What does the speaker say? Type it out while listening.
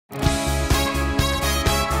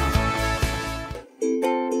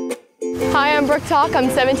Hi, I'm Brooke Talk. I'm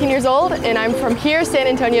 17 years old, and I'm from here, San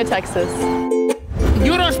Antonio, Texas.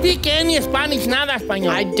 You don't speak any Spanish, nada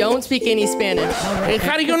español. I don't speak any Spanish. Hey,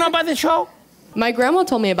 how do you know about the show? My grandma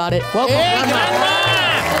told me about it. Hey, grandma!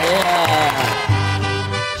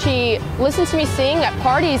 She listens to me sing at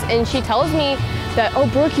parties, and she tells me that, oh,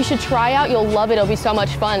 Brooke, you should try out. You'll love it. It'll be so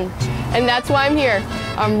much fun. And that's why I'm here.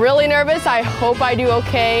 I'm really nervous. I hope I do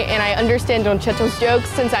okay, and I understand Don Cheto's jokes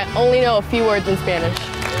since I only know a few words in Spanish.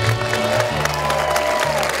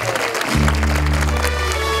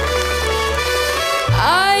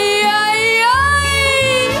 Ay, ay,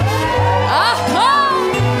 ay. Ajá.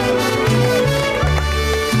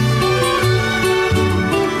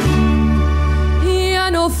 Ya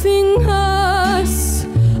no finjas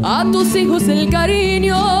a tus hijos el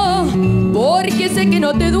cariño, porque sé que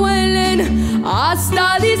no te duelen,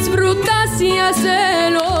 hasta disfrutas y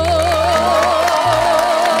hacelos.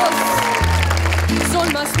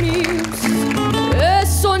 Son más míos,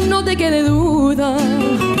 eso no te quede duda.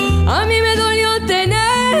 A mí me dolió tenerlos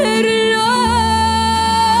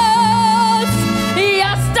y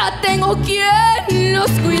hasta tengo quien los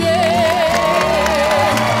cuide.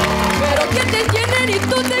 Pero que te llenen y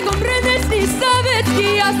tú te comprendes ni sabes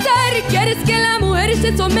qué hacer. Quieres que la mujer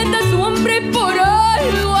se someta a su hombre por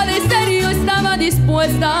algo de serio. Estaba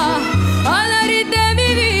dispuesta a darte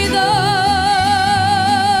mi vida,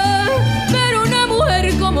 pero una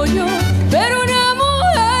mujer como yo, pero una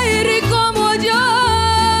mujer como yo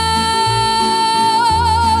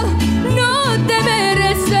no te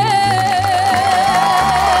mereces.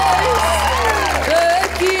 Te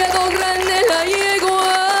quedó grande la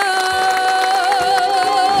yegua,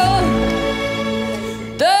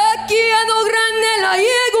 te quedó grande la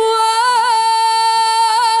yegua,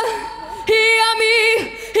 y a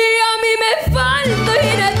mí me falta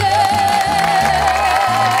jinete.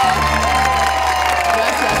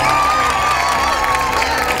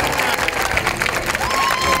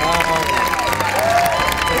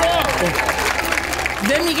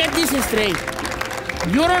 Let me get this straight.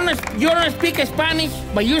 You don't speak Spanish,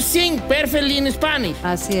 but you sing perfectly in Spanish.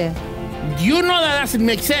 Así es. You know that doesn't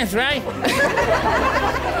make sense, right?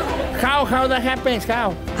 How that happens?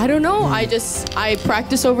 How? I don't know. I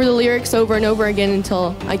practice over the lyrics over and over again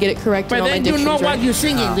until I get it correct. But and all then my you know diction's what right. you're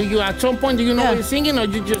singing. Do you at some point do you know what you're singing, or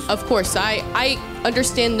you just? Of course, I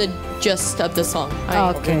understand the gist of the song.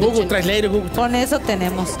 Okay. Google Translate. Google. Con eso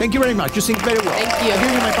tenemos. Thank you very much. You sing very well. Thank you. I'll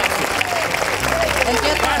give you my passport. El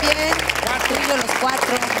mío también. Los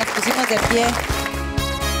cuatro nos pusimos de pie.